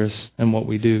serving others in what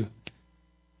we do.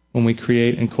 When we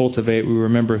create and cultivate, we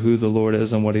remember who the Lord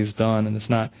is and what He's done. And it's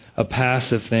not a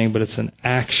passive thing, but it's an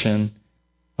action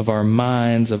of our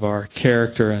minds, of our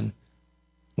character, and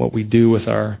what we do with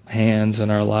our hands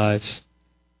and our lives.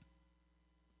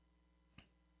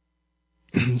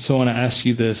 So I want to ask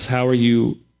you this. How are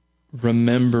you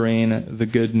remembering the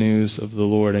good news of the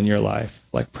Lord in your life,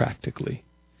 like practically?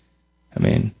 I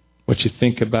mean, what you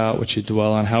think about, what you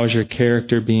dwell on, how is your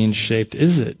character being shaped?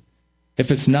 Is it? If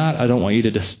it's not, I don't want you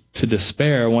to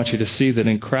despair. I want you to see that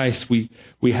in Christ we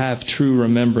have true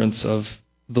remembrance of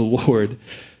the Lord.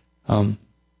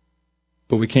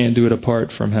 But we can't do it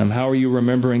apart from Him. How are you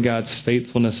remembering God's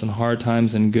faithfulness in hard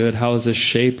times and good? How is this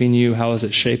shaping you? How is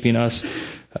it shaping us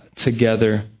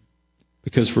together?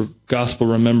 Because gospel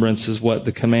remembrance is what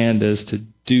the command is to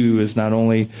do. Is not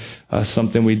only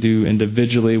something we do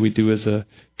individually, we do as a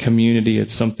community.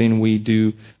 It's something we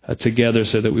do together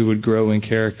so that we would grow in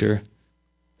character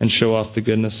and show off the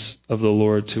goodness of the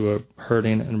Lord to a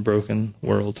hurting and broken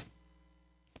world.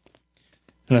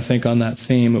 And I think on that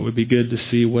theme, it would be good to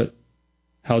see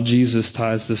how Jesus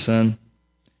ties this in.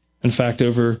 In fact,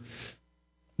 over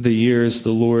the years, the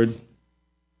Lord,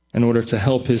 in order to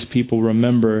help His people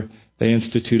remember, they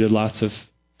instituted lots of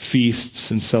feasts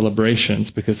and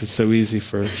celebrations because it's so easy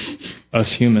for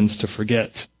us humans to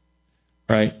forget,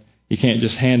 right? You can't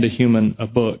just hand a human a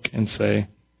book and say,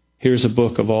 here's a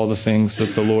book of all the things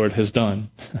that the Lord has done.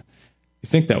 You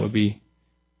think that would be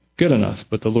good enough,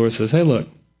 but the Lord says, hey, look,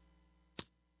 I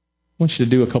want you to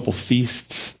do a couple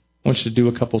feasts. I want you to do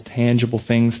a couple tangible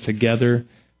things together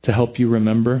to help you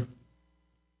remember.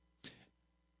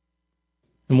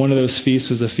 And one of those feasts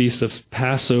was the feast of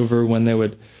Passover, when they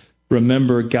would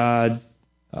remember God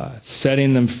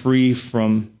setting them free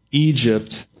from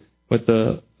Egypt with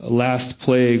the last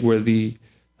plague, where the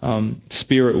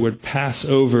Spirit would pass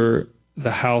over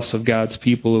the house of God's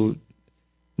people, who would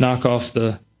knock off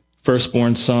the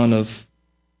firstborn son of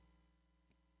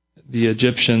the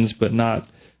Egyptians, but not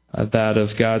that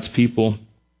of God's people.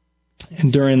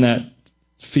 And during that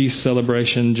feast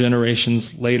celebration,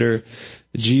 generations later,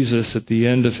 Jesus, at the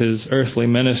end of his earthly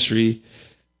ministry,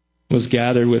 was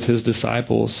gathered with his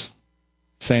disciples,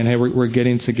 saying, hey, we're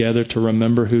getting together to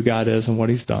remember who God is and what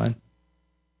he's done.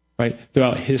 Right?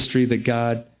 Throughout history, that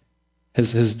God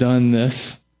has done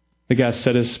this. That God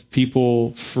set his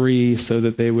people free so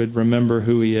that they would remember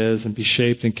who he is and be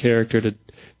shaped in character to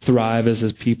thrive as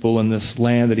his people in this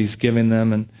land that he's giving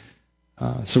them.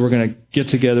 And so we're going to get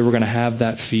together, we're going to have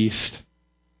that feast.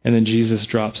 And then Jesus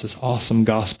drops this awesome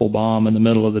gospel bomb in the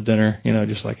middle of the dinner,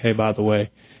 just like, hey, by the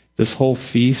way, this whole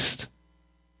feast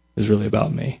is really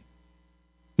about me.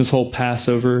 This whole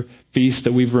Passover feast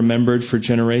that we've remembered for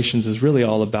generations is really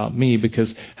all about me,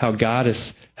 because how God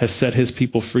has set his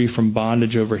people free from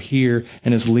bondage over here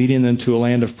and is leading them to a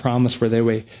land of promise where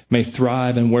they may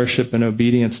thrive in worship and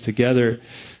obedience together.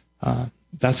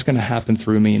 That's going to happen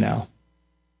through me now.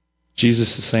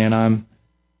 Jesus is saying, I'm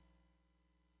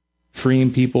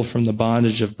freeing people from the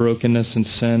bondage of brokenness and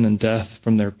sin and death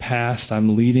from their past.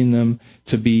 I'm leading them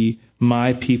to be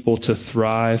my people, to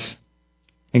thrive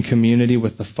in community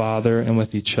with the Father and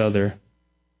with each other.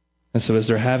 And so as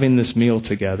they're having this meal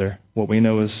together, what we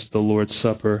know is the Lord's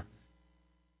Supper,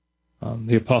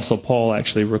 the Apostle Paul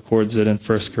actually records it in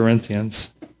 1 Corinthians.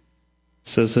 It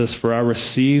says this, for I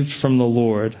received from the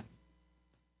Lord,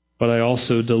 but I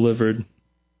also delivered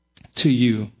to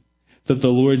you, that the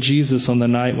Lord Jesus, on the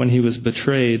night when he was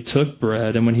betrayed, took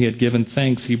bread, and when he had given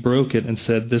thanks, he broke it and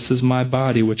said, this is my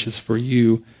body, which is for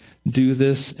you. Do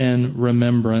this in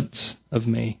remembrance of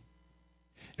me.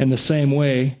 In the same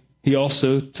way, he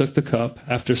also took the cup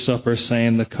after supper,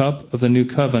 saying, the cup of the new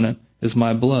covenant is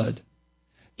my blood.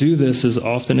 Do this as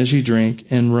often as you drink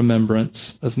in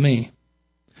remembrance of me.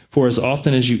 For as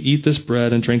often as you eat this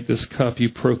bread and drink this cup, you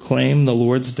proclaim the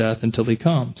Lord's death until he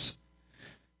comes.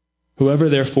 Whoever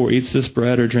therefore eats this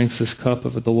bread or drinks this cup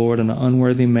of the Lord in an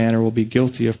unworthy manner will be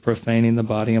guilty of profaning the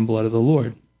body and blood of the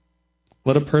Lord.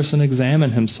 Let a person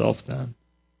examine himself then,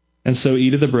 and so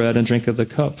eat of the bread and drink of the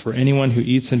cup. For anyone who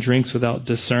eats and drinks without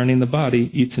discerning the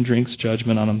body eats and drinks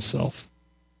judgment on himself.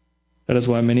 That is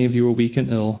why many of you are weak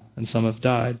and ill, and some have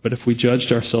died. But if we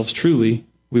judged ourselves truly,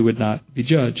 we would not be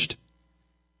judged.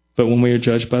 But when we are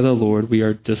judged by the Lord, we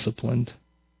are disciplined,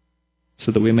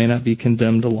 so that we may not be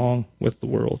condemned along with the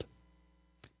world.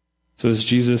 So as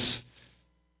Jesus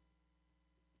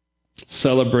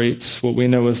celebrates what we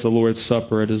know as the Lord's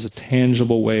Supper, it is a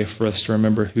tangible way for us to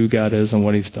remember who God is and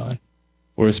what he's done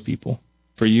for his people.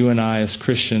 For you and I as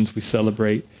Christians, we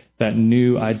celebrate that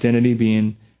new identity,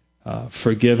 being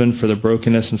forgiven for the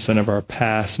brokenness and sin of our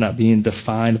past, not being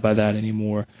defined by that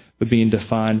anymore, but being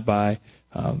defined by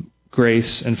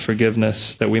grace and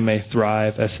forgiveness, that we may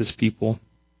thrive as his people,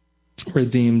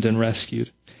 redeemed and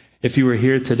rescued. If you were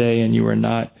here today and you are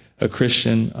not a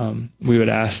Christian, we would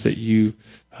ask that you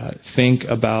think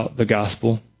about the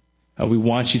gospel. We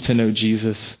want you to know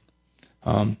Jesus.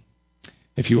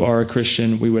 If you are a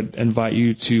Christian, we would invite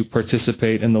you to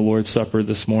participate in the Lord's Supper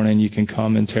this morning. You can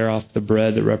come and tear off the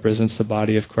bread that represents the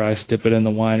body of Christ, dip it in the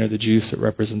wine or the juice that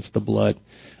represents the blood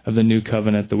of the new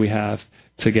covenant that we have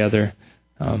together.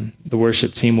 The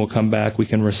worship team will come back. We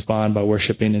can respond by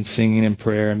worshiping and singing and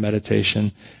prayer and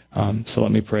meditation. So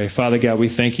let me pray. Father God, we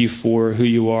thank you for who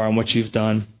you are and what you've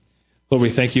done. Lord,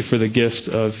 we thank you for the gift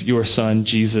of your Son,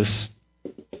 Jesus.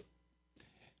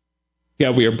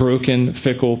 God, we are broken,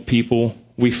 fickle people.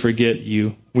 We forget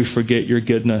you. We forget your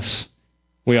goodness.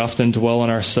 We often dwell on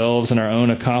ourselves and our own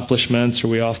accomplishments, or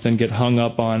we often get hung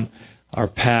up on our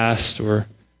past or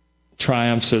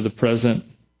triumphs of the present.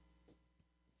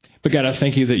 But God, I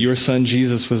thank you that your Son,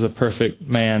 Jesus, was a perfect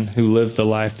man who lived the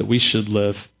life that we should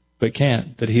live, but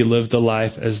can't. That he lived a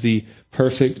life as the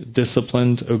perfect,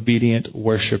 disciplined, obedient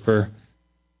worshiper,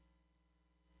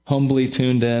 humbly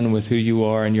tuned in with who you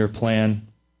are and your plan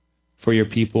for your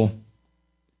people.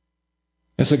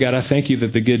 And so, God, I thank you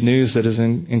that the good news that is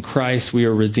in Christ, we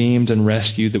are redeemed and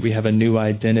rescued, that we have a new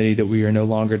identity, that we are no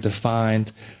longer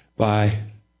defined by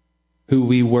who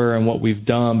we were and what we've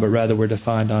done, but rather we're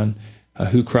defined on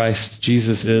who Christ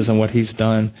Jesus is and what he's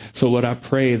done. So, Lord, I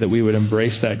pray that we would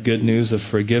embrace that good news of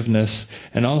forgiveness,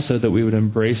 and also that we would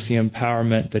embrace the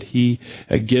empowerment that he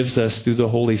gives us through the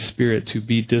Holy Spirit to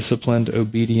be disciplined,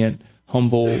 obedient,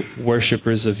 humble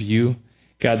worshipers of you.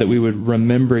 God, that we would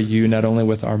remember you not only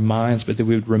with our minds, but that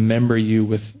we would remember you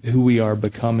with who we are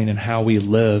becoming and how we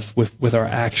live with our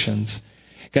actions.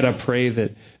 God, I pray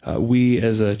that we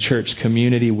as a church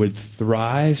community would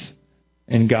thrive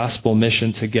in gospel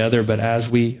mission together, but as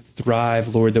we thrive,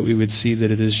 Lord, that we would see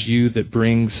that it is you that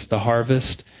brings the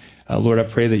harvest. Lord, I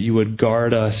pray that you would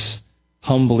guard us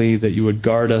humbly, that you would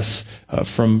guard us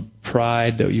from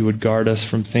pride, that you would guard us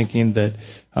from thinking that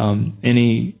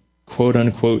any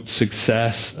quote-unquote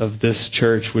success of this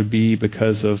church would be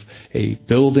because of a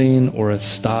building or a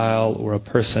style or a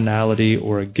personality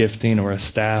or a gifting or a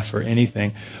staff or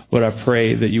anything. Lord, I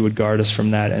pray that you would guard us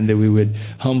from that and that we would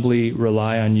humbly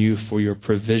rely on you for your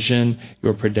provision,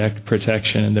 your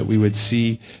protection, and that we would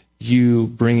see you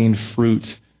bringing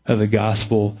fruit of the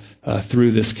gospel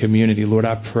through this community. Lord,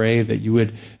 I pray that you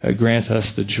would grant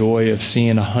us the joy of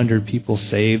seeing 100 people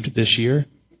saved this year.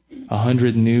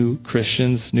 100 new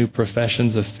Christians, new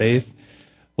professions of faith.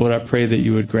 Lord, I pray that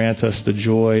you would grant us the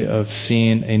joy of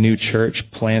seeing a new church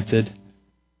planted.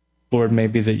 Lord,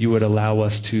 maybe that you would allow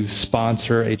us to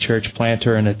sponsor a church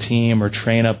planter and a team or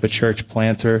train up a church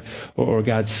planter or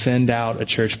God, send out a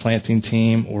church planting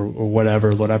team or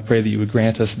whatever. Lord, I pray that you would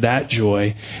grant us that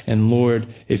joy. And Lord,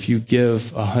 if you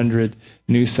give 100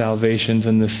 new salvations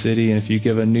in this city and if you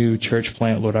give a new church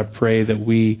plant, Lord, I pray that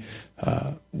we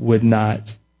would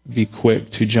not be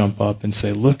quick to jump up and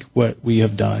say, look what we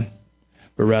have done.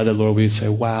 But rather, Lord, we say,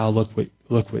 wow, look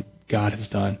what God has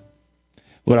done.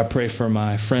 Lord, I pray for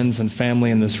my friends and family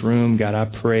in this room. God, I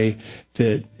pray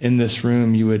that in this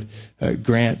room you would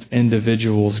grant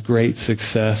individuals great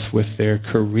success with their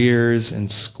careers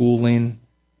and schooling,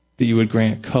 that you would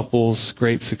grant couples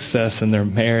great success in their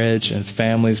marriage and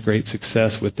families great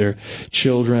success with their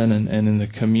children and in the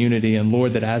community. And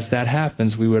Lord, that as that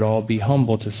happens, we would all be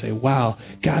humble to say, wow,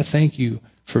 God, thank you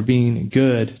for being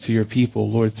good to your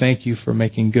people. Lord, thank you for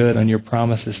making good on your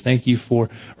promises. Thank you for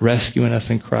rescuing us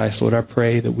in Christ. Lord, I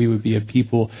pray that we would be a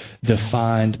people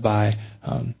defined by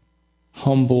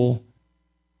humble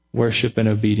worship and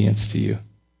obedience to you,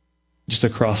 just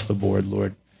across the board,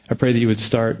 Lord. I pray that you would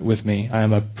start with me. I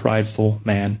am a prideful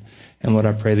man. And Lord,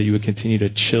 I pray that you would continue to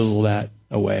chisel that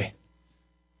away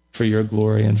for your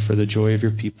glory and for the joy of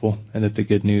your people, and that the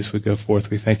good news would go forth.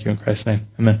 We thank you in Christ's name.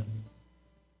 Amen.